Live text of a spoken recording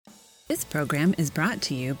This program is brought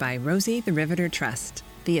to you by Rosie the Riveter Trust,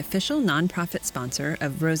 the official nonprofit sponsor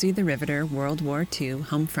of Rosie the Riveter World War II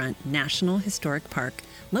Homefront National Historic Park,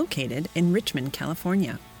 located in Richmond,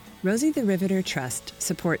 California. Rosie the Riveter Trust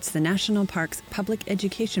supports the National Park's public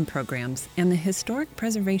education programs and the historic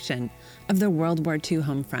preservation of the World War II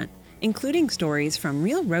homefront, including stories from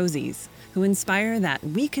real Rosies who inspire that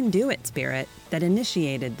we can do it spirit that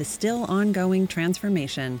initiated the still ongoing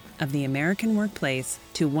transformation of the American workplace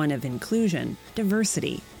to one of inclusion,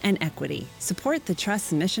 diversity, and equity. Support the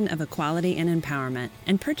Trust's mission of equality and empowerment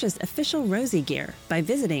and purchase official Rosie gear by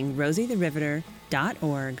visiting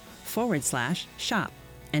rosietheriveter.org/shop.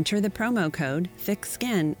 Enter the promo code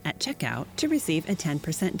ThickSkin at checkout to receive a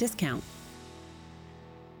 10% discount.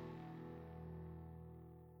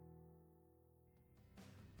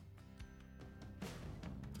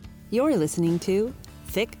 You're listening to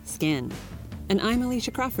Thick Skin, and I'm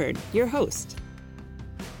Alicia Crawford, your host.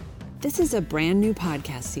 This is a brand new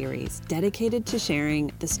podcast series dedicated to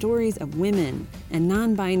sharing the stories of women and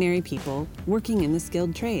non-binary people working in the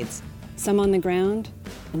skilled trades, some on the ground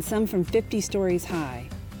and some from 50 stories high,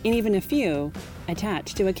 and even a few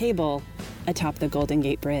attached to a cable atop the Golden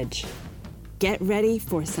Gate Bridge. Get ready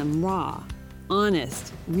for some raw,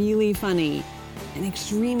 honest, really funny, and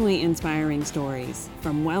extremely inspiring stories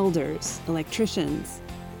from welders, electricians,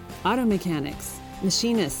 auto mechanics,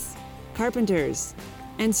 machinists, carpenters,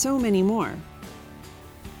 and so many more.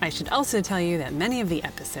 I should also tell you that many of the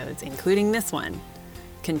episodes, including this one,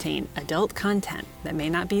 contain adult content that may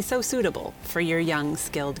not be so suitable for your young,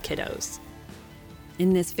 skilled kiddos.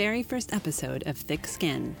 In this very first episode of Thick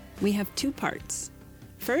Skin, we have two parts.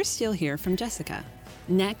 First, you'll hear from Jessica.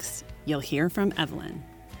 Next, you'll hear from Evelyn.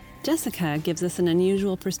 Jessica gives us an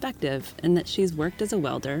unusual perspective in that she's worked as a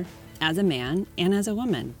welder, as a man, and as a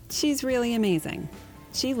woman. She's really amazing.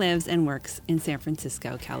 She lives and works in San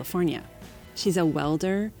Francisco, California. She's a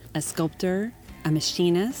welder, a sculptor, a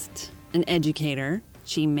machinist, an educator.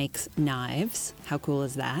 She makes knives. How cool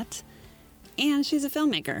is that? And she's a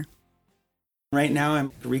filmmaker. Right now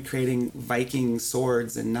I'm recreating Viking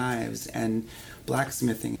swords and knives and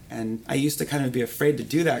blacksmithing. And I used to kind of be afraid to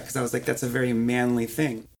do that because I was like, that's a very manly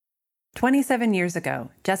thing. 27 years ago,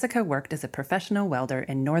 Jessica worked as a professional welder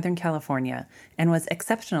in Northern California and was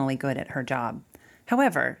exceptionally good at her job.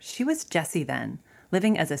 However, she was Jessie then,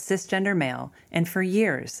 living as a cisgender male, and for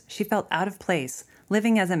years she felt out of place,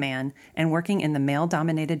 living as a man and working in the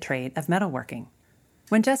male-dominated trade of metalworking.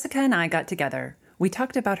 When Jessica and I got together, we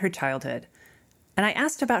talked about her childhood, and I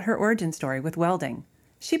asked about her origin story with welding.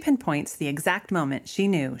 She pinpoints the exact moment she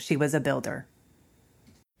knew she was a builder.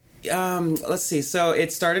 Let's see. So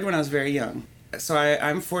it started when I was very young. So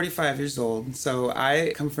I'm 45 years old. So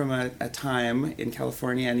I come from a time in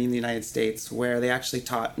California and in the United States where they actually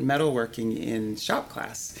taught metalworking in shop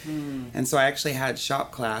class. And so I actually had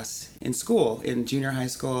shop class in school, in junior high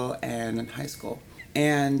school and in high school.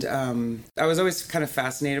 And I was always kind of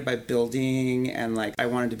fascinated by building, and like I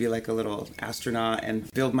wanted to be like a little astronaut and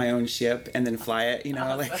build my own ship and then fly it, you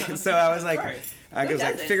know. So I was like,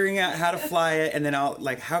 figuring out how to fly it, and then I'll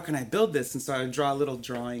like, how can I build this? And so I would draw little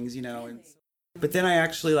drawings, you know. But then I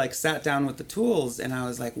actually like sat down with the tools, and I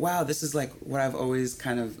was like, wow, this is like what I've always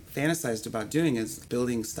kind of fantasized about doing, is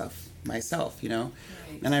building stuff myself, you know.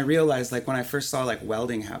 Right. And I realized like when I first saw like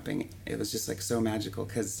welding happening, it was just like so magical,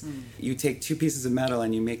 because you take two pieces of metal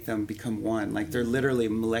and you make them become one. Like they're literally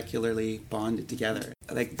molecularly bonded together.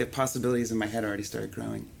 Like the possibilities in my head already started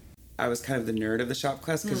growing. I was kind of the nerd of the shop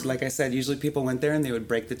class because, like I said, usually people went there and they would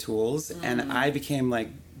break the tools, and I became like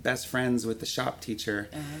best friends with the shop teacher,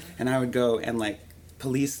 and I would go and like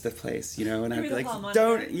police the place, you know, and I'd be like,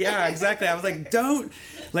 exactly. I was like,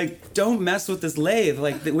 don't mess with this lathe.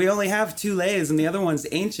 Like we only have 2 lathes and the other one's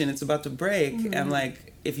ancient. It's about to break. And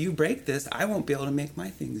like, if you break this, I won't be able to make my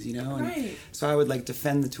things, you know? And so I would like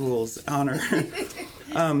defend the tools, honor.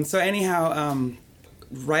 So anyhow,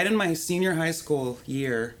 right in my senior high school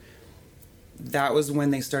year, that was when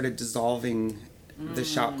they started dissolving the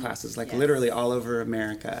shop classes, like literally all over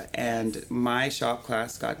America. And my shop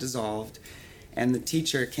class got dissolved. And the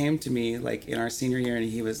teacher came to me like in our senior year, and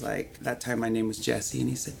he was like, that time my name was Jesse, and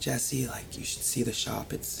he said, Jesse, like you should see the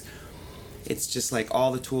shop. It's just like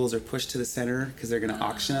all the tools are pushed to the center because they're going to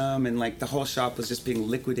auction them, and like the whole shop was just being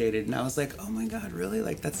liquidated. And I was like, oh my God, really?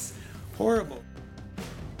 Like that's horrible.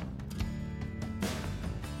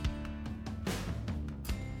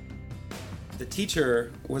 The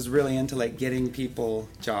teacher was really into like getting people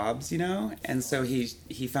jobs, you know, and so he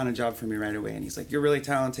found a job for me right away, and he's like, you're really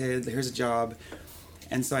talented, here's a job.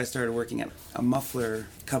 And so I started working at a muffler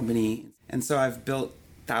company, and so I've built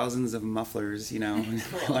thousands of mufflers, you know, in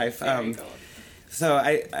my life. Cool. So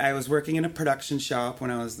I was working in a production shop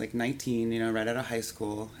when I was like 19, right out of high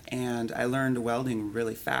school, and I learned welding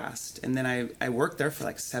really fast. And then I worked there for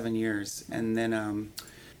like 7 years, and then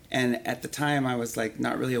and at the time I was like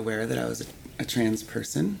not really aware that I was a trans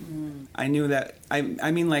person. I knew that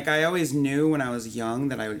I mean, like, I always knew when I was young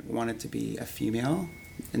that I wanted to be a female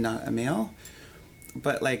and not a male.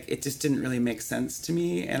 But like it just didn't really make sense to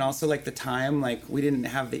me, and also like the time, like we didn't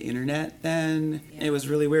have the internet then. It was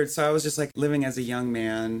really weird. So I was just like living as a young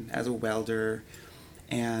man, as a welder,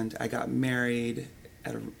 and I got married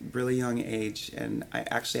at a really young age, and I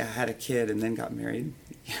had a kid and then got married.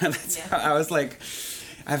 That's how I was like,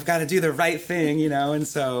 I've got to do the right thing, and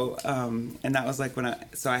so and that was like when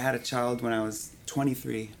I had a child when I was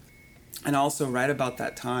 23, and also right about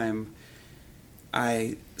that time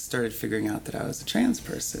I started figuring out that I was a trans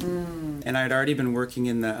person. And I'd already been working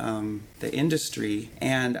in the industry.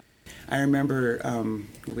 And I remember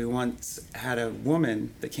we once had a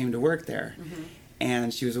woman that came to work there.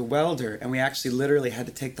 And she was a welder. And we actually literally had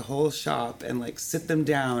to take the whole shop and like sit them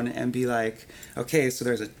down and be like, okay, so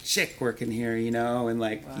there's a chick working here, and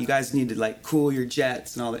like, you guys need to like cool your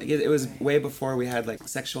jets and all that. It was way before we had like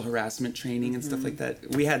sexual harassment training and stuff like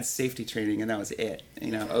that. We had safety training, and that was it.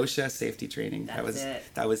 OSHA safety training. That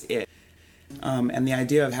was it. And the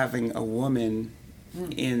idea of having a woman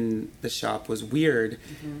in the shop was weird.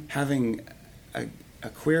 Having a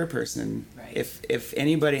queer person, if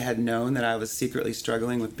anybody had known that I was secretly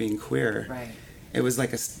struggling with being queer, it was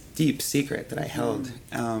like a deep secret that I held.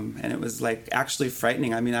 And it was like actually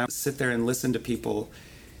frightening. I mean, I would sit there and listen to people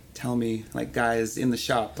tell me, like guys in the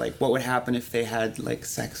shop, like what would happen if they had like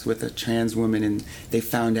sex with a trans woman and they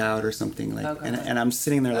found out or something, like, and I'm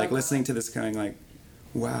sitting there like listening to this going like,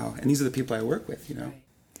 wow. And these are the people I work with,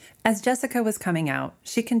 As Jessica was coming out,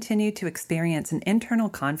 she continued to experience an internal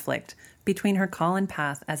conflict between her call and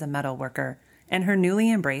path as a metal worker and her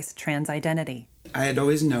newly embraced trans identity. I had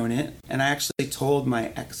always known it, and I actually told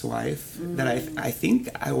my ex-wife that I think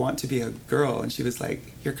I want to be a girl, and she was like,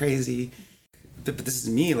 you're crazy, but this is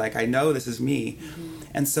me, like I know this is me.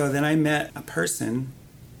 And so then I met a person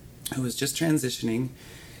who was just transitioning,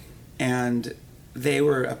 and they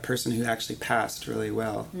were a person who actually passed really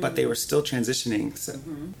well, but they were still transitioning. So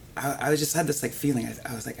I just had this like feeling.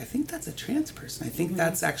 I was like, I think that's a trans person. I think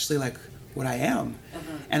that's actually like what I am.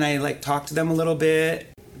 And I like talked to them a little bit.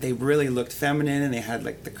 They really looked feminine, and they had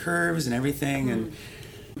like the curves and everything.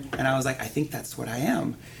 And I was like, I think that's what I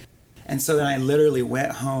am. And so then I literally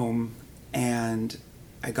went home and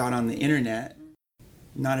I got on the internet.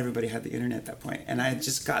 Not everybody had the internet at that point. And I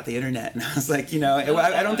just got the internet, and I was like,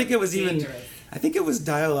 I don't think it was even... I think it was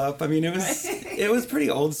dial-up. I mean, it was pretty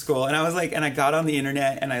old school. And I was like, and I got on the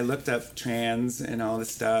internet and I looked up trans and all this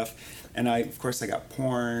stuff. And of course I got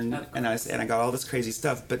porn, and I got all this crazy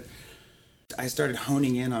stuff. But I started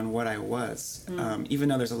honing in on what I was, even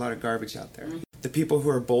though there's a lot of garbage out there. The people who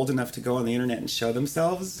are bold enough to go on the internet and show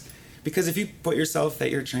themselves, because if you put yourself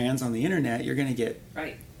that you're trans on the internet, you're going to get,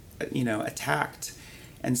 attacked.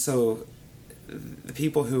 And so the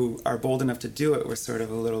people who are bold enough to do it were sort of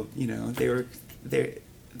a little,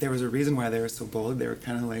 there was a reason why they were so bold. They were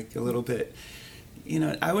kind of like a little bit,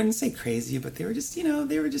 I wouldn't say crazy, but they were just,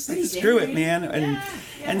 they were just like, screw it, man.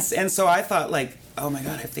 And so I thought like, oh my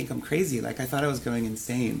God, I think I'm crazy. Like I thought I was going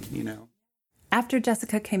insane, After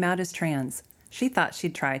Jessica came out as trans, she thought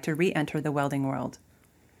she'd try to re-enter the welding world.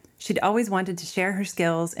 She'd always wanted to share her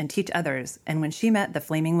skills and teach others, and when she met the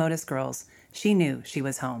Flaming Lotus girls, she knew she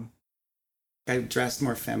was home. I dressed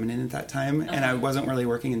more feminine at that time, and I wasn't really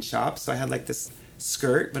working in shops, so I had like this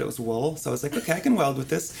skirt, but it was wool, so I was like, okay, I can weld with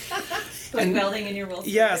this. Welding in your wool skirt?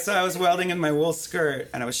 Yeah, so I was welding in my wool skirt,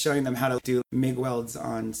 and I was showing them how to do MIG welds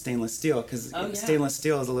on stainless steel, because stainless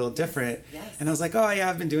steel is a little different. Yes. And I was like, oh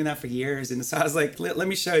yeah, I've been doing that for years, and so I was like, let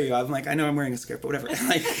me show you. I'm like, I know I'm wearing a skirt, but whatever.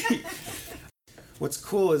 Like, what's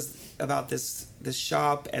cool is about this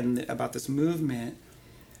shop and about this movement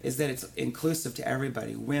is that it's inclusive to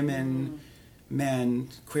everybody, women, men,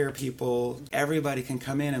 queer people. Everybody can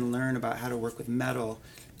come in and learn about how to work with metal.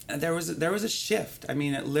 And there was a shift. I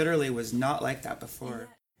mean, it literally was not like that before.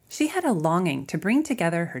 She had a longing to bring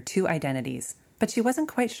together her two identities, but she wasn't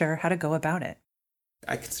quite sure how to go about it.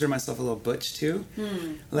 I consider myself a little butch too.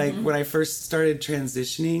 Like when I first started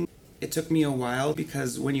transitioning, it took me a while,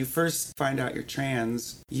 because when you first find out you're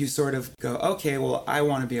trans, you sort of go, okay, well, I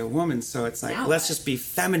want to be a woman, so it's like, let's just be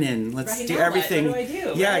feminine. Let's do everything. What do I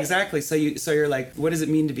do? Yeah, exactly. So you're like, what does it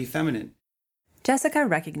mean to be feminine? Jessica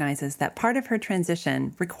recognizes that part of her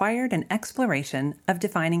transition required an exploration of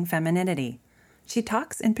defining femininity. She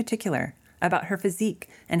talks in particular about her physique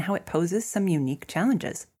and how it poses some unique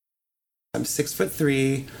challenges. I'm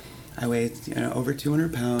 6'3", I weigh over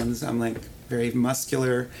 200 pounds. I'm like very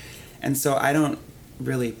muscular. And so I don't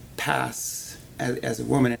really pass as a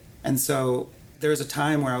woman. And so there was a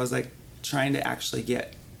time where I was like trying to actually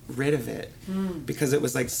get rid of it because it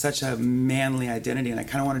was like such a manly identity, and I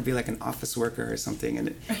kind of wanted to be like an office worker or something,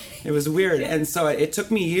 and it was weird. And so it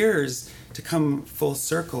took me years to come full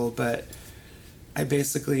circle, but I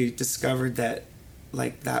basically discovered that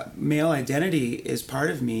like that male identity is part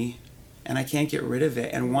of me and I can't get rid of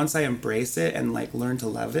it. And once I embrace it and like learn to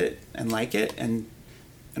love it and like it and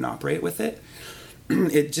operate with it,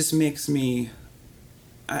 it just makes me,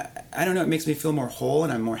 I don't know, it makes me feel more whole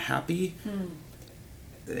and I'm more happy.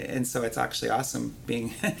 And so it's actually awesome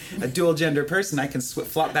being a dual gender person. I can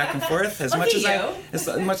flop back and forth as much as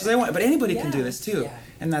I want. But anybody can do this too. Yeah.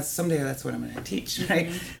 And someday that's what I'm going to teach, right?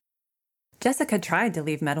 Jessica tried to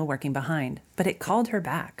leave metalworking behind, but it called her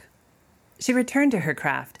back. She returned to her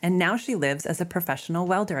craft, and now she lives as a professional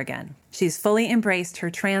welder again. She's fully embraced her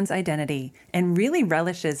trans identity and really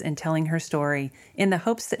relishes in telling her story in the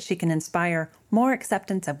hopes that she can inspire more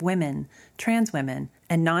acceptance of women, trans women,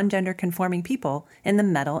 and non-gender conforming people in the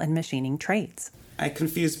metal and machining trades. I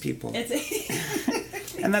confuse people.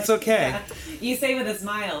 And that's okay. Yeah. You say with a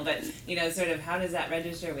smile, but, sort of how does that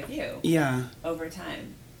register with you? Yeah. Over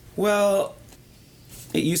time? Well,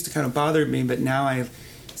 it used to kind of bother me, but now I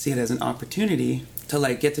see it as an opportunity to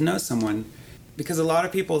like get to know someone, because a lot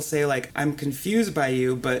of people say like I'm confused by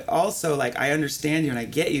you, but also like I understand you and I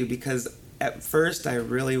get you, because at first I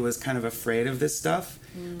really was kind of afraid of this stuff,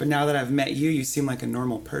 but now that I've met you, you seem like a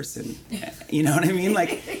normal person. You know what I mean?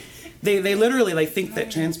 Like they literally like think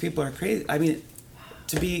that trans people are crazy. I mean,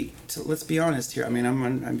 let's be honest here. I mean,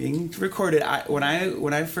 I'm being recorded. When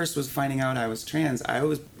I first was finding out I was trans, I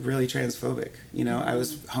was really transphobic. I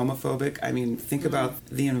was homophobic. I mean, think about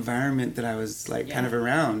the environment that I was like kind of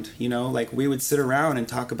around. Like we would sit around and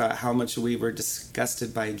talk about how much we were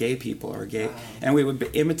disgusted by gay people or gay, and we would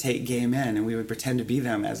imitate gay men, and we would pretend to be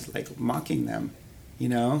them as like mocking them.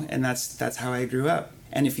 And that's how I grew up.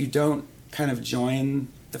 And if you don't kind of join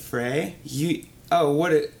the fray,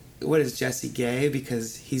 what is Jesse gay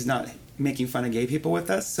because he's not making fun of gay people with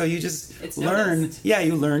us? So you just learn. Noticed. Yeah,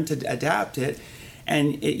 you learn to adapt it.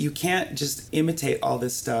 And you can't just imitate all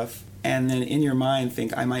this stuff and then in your mind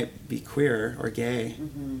think I might be queer or gay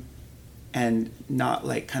and not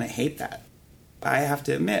like kind of hate that. I have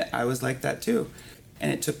to admit, I was like that too.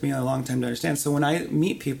 And it took me a long time to understand. So when I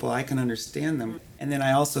meet people, I can understand them. And then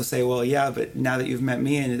I also say, well, yeah, but now that you've met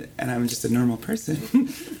me and I'm just a normal person...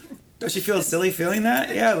 Don't you feel silly feeling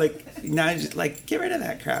that? Yeah, like, now just, like, get rid of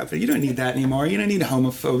that crap. You don't need that anymore. You don't need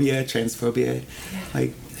homophobia, transphobia.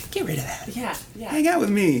 Like, get rid of that. Yeah. Hang out with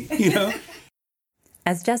me,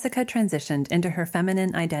 As Jessica transitioned into her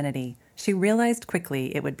feminine identity, she realized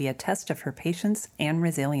quickly it would be a test of her patience and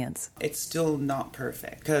resilience. It's still not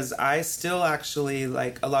perfect, because I still actually,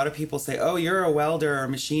 like, a lot of people say, oh, you're a welder or a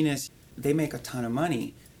machinist. They make a ton of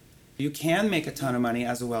money. You can make a ton of money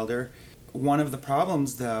as a welder. One of the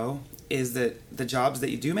problems, though, is that the jobs that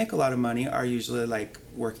you do make a lot of money are usually like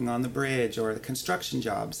working on the bridge or the construction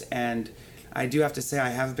jobs. And I do have to say I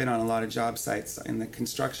have been on a lot of job sites in the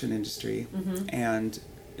construction industry, and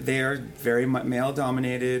they are very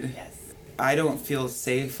male-dominated. Yes. I don't feel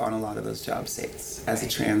safe on a lot of those job sites as a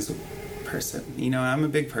trans person. I'm a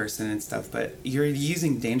big person and stuff, but you're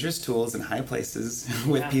using dangerous tools in high places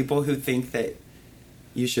with people who think that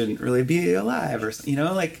you shouldn't really be alive or,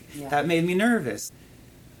 that made me nervous.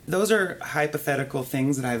 Those are hypothetical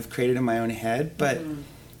things that I've created in my own head, but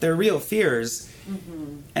they're real fears.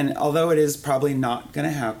 And although it is probably not going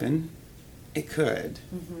to happen, it could.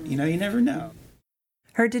 You never know.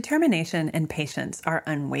 Her determination and patience are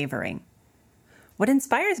unwavering. What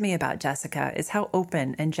inspires me about Jessica is how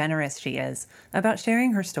open and generous she is about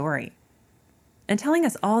sharing her story and telling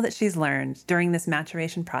us all that she's learned during this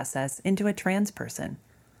maturation process into a trans person.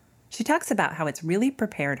 She talks about how it's really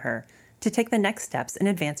prepared her to take the next steps in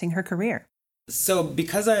advancing her career. So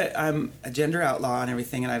because I'm a gender outlaw and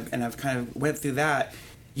everything, and I've kind of went through that,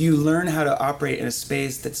 you learn how to operate in a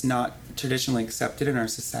space that's not traditionally accepted in our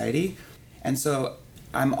society. And so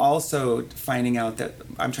I'm also finding out that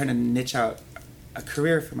I'm trying to niche out a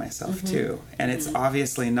career for myself too. And it's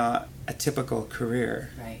obviously not a typical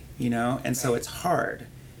career, right? And so it's hard.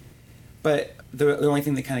 But the only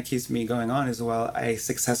thing that kind of keeps me going on is, well, I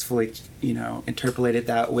successfully, interpolated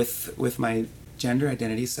that with my gender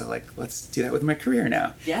identity. So like, let's do that with my career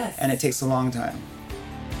now. Yes. And it takes a long time.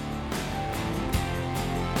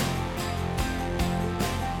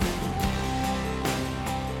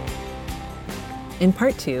 In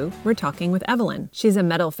part 2, we're talking with Evelyn. She's a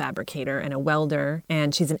metal fabricator and a welder,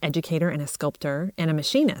 and she's an educator and a sculptor and a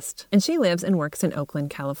machinist. And she lives and works in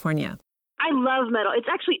Oakland, California. I love metal. It's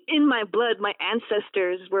actually in my blood. My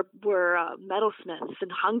ancestors were metalsmiths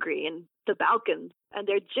in Hungary and the Balkans, and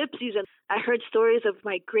they're gypsies. And I heard stories of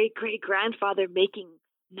my great-great-grandfather making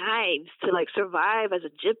knives to survive as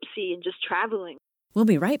a gypsy and just traveling. We'll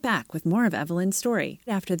be right back with more of Evelyn's story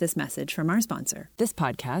after this message from our sponsor. This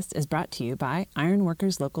podcast is brought to you by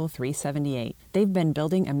Ironworkers Local 378. They've been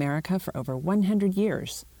building America for over 100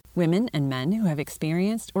 years. Women and men who have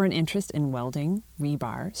experienced or an interest in welding,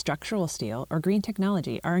 rebar, structural steel, or green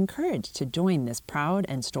technology are encouraged to join this proud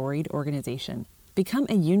and storied organization. Become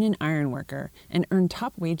a union ironworker and earn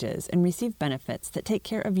top wages and receive benefits that take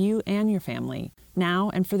care of you and your family, now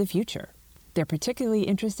and for the future. They're particularly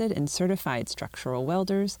interested in certified structural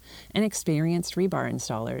welders and experienced rebar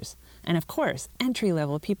installers. And of course,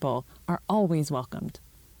 entry-level people are always welcomed.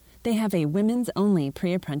 They have a women's-only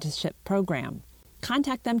pre-apprenticeship program.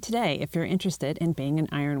 Contact them today if you're interested in being an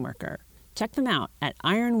ironworker. Check them out at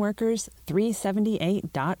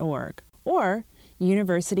ironworkers378.org or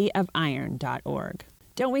universityofiron.org.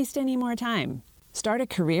 Don't waste any more time. Start a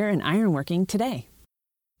career in ironworking today.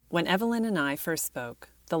 When Evelyn and I first spoke,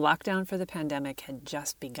 the lockdown for the pandemic had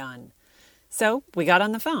just begun. So we got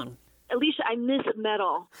on the phone. Alicia, I miss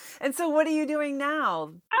metal. And so what are you doing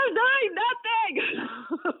now? I'm doing nothing.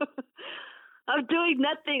 I'm doing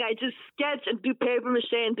nothing. I just sketch and do paper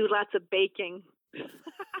mache and do lots of baking.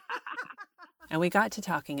 And we got to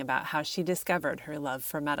talking about how she discovered her love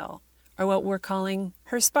for metal, or what we're calling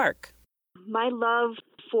her spark. My love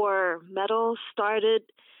for metal started,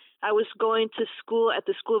 I was going to school at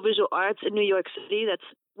the School of Visual Arts in New York City. That's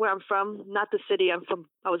where I'm from, not the city. I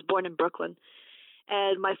was born in Brooklyn.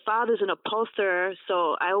 And my father's an upholsterer,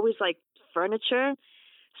 so I always liked furniture.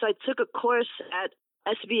 So I took a course at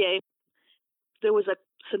SVA. There was a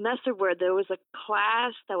semester where there was a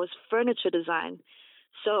class that was furniture design.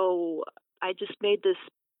 So I just made this,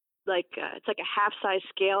 it's like a half-size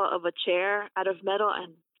scale of a chair out of metal,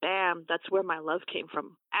 and bam, that's where my love came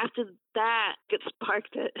from. After that, it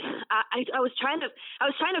sparked it. I was trying to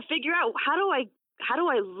figure out how do I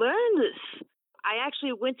learn this. I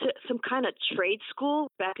actually went to some kind of trade school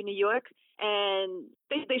back in New York, and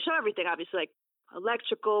they show everything, obviously, like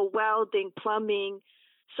electrical, welding, plumbing.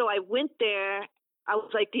 So I went there. I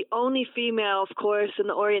was the only female, of course, in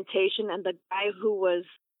the orientation, and the guy who was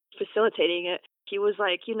facilitating it, he was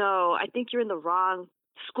like, I think you're in the wrong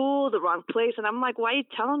school, the wrong place. And I'm like, why are you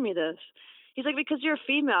telling me this? He's like, because you're a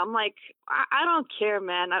female. I'm like, I don't care,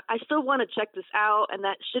 man. I still want to check this out, and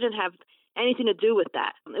that shouldn't have anything to do with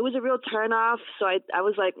that. It was a real turnoff. So I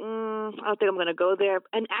was like, I don't think I'm going to go there.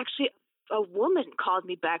 And actually, a woman called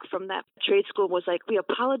me back from that trade school and was like, we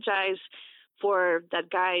apologize for that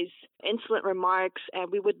guy's insolent remarks,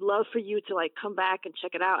 and we would love for you to come back and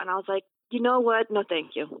check it out. And I was like, you know what? No,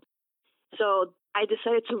 thank you. So I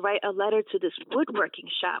decided to write a letter to this woodworking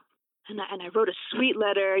shop, and I wrote a sweet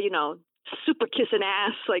letter, super kissing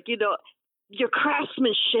ass, your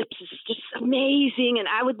craftsmanship is just amazing, and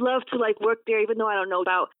I would love to work there, even though I don't know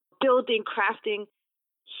about building, crafting.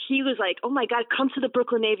 He was like, oh my God, come to the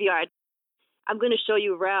Brooklyn Navy Yard. I'm going to show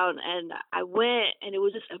you around. And I went, and it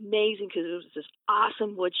was just amazing because it was this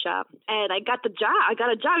awesome wood shop. And I got the job. I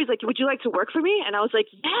got a job. He's like, would you like to work for me? And I was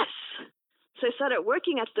like, yes. So I started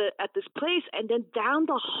working at this place, and then down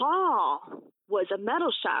the hall was a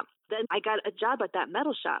metal shop. Then I got a job at that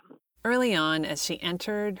metal shop. Early on, as she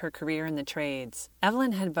entered her career in the trades,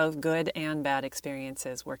 Evelyn had both good and bad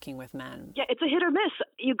experiences working with men. Yeah, it's a hit or miss.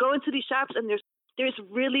 You go into these shops, and there's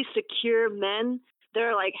really secure men.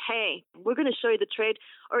 They're like, hey, we're going to show you the trade.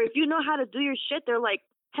 Or if you know how to do your shit, they're like,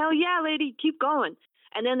 hell yeah, lady, keep going.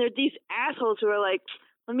 And then there are these assholes who are like,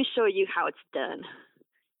 let me show you how it's done.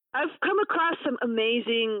 I've come across some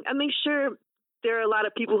amazing, sure, there are a lot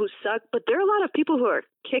of people who suck, but there are a lot of people who are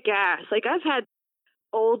kick-ass. I've had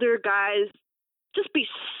older guys just be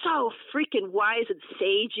so freaking wise and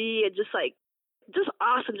sagey and just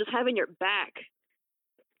awesome, just having your back.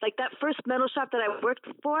 That first metal shop that I worked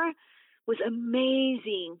for was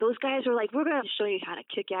amazing. Those guys were like, we're going to show you how to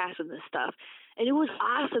kick ass in this stuff. And it was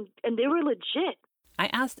awesome. And they were legit. I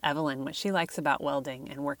asked Evelyn what she likes about welding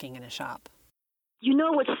and working in a shop. You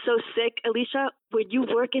know what's so sick, Alicia? When you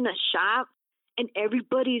work in a shop and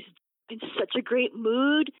everybody's in such a great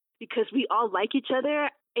mood because we all like each other,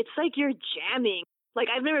 it's like you're jamming.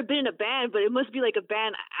 I've never been in a band, but it must be like a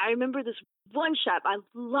band. I remember this one shop I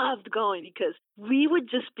loved going because we would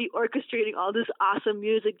just be orchestrating all this awesome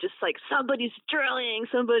music, just somebody's drilling,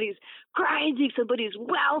 somebody's grinding, somebody's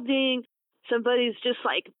welding, somebody's just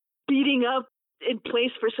beating up in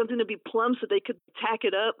place for something to be plumb so they could tack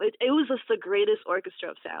it up. It was just the greatest orchestra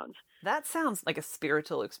of sounds. That sounds like a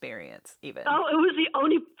spiritual experience, even. Oh, it was the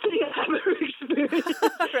only thing I've ever experienced.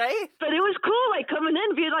 Right? But it was cool, like, coming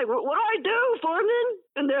in, being like, what do I do, foreman?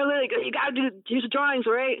 And they're like, you got to use the drawings,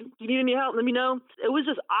 right? If you need any help, let me know. It was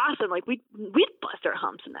just awesome. Like, we'd bust our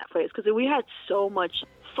humps in that place because we had so much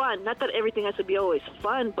fun. Not that everything has to be always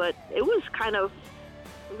fun, but it was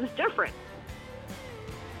different.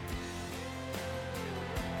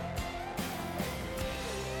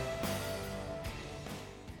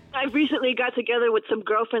 I recently got together with some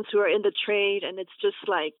girlfriends who are in the trade, and it's just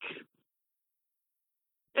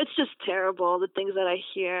terrible, the things that I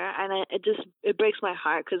hear, and it breaks my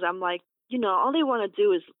heart because I'm like, all they want to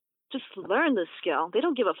do is just learn the skill. They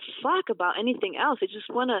don't give a fuck about anything else. They just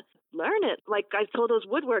want to learn it. Like I told those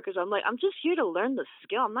woodworkers, I'm like, I'm just here to learn the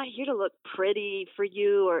skill. I'm not here to look pretty for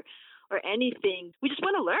you or anything. We just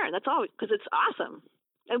want to learn. That's all, because it's awesome.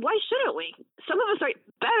 And why shouldn't we? Some of us are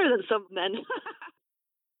better than some men.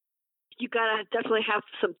 You gotta definitely have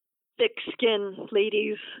some thick skin,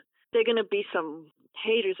 ladies. There are gonna be some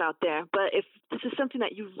haters out there, but if this is something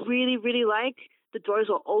that you really, really like, the doors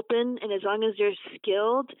will open, and as long as you're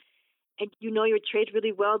skilled and you know your trade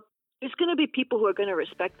really well, there's gonna be people who are gonna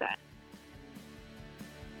respect that.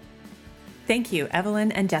 Thank you,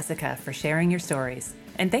 Evelyn and Jessica, for sharing your stories.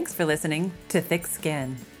 And thanks for listening to Thick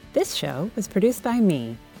Skin. This show was produced by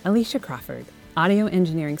me, Alicia Crawford. Audio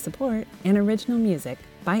engineering support and original music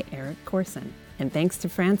by Eric Corson. And thanks to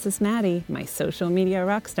Francis Maddie, my social media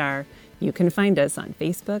rock star. You can find us on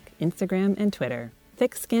Facebook, Instagram, and Twitter.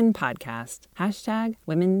 Thick Skin Podcast,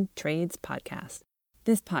 #Women Trades Podcast.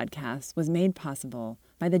 This podcast was made possible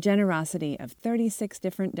by the generosity of 36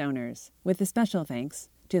 different donors, with a special thanks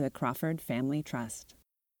to the Crawford Family Trust.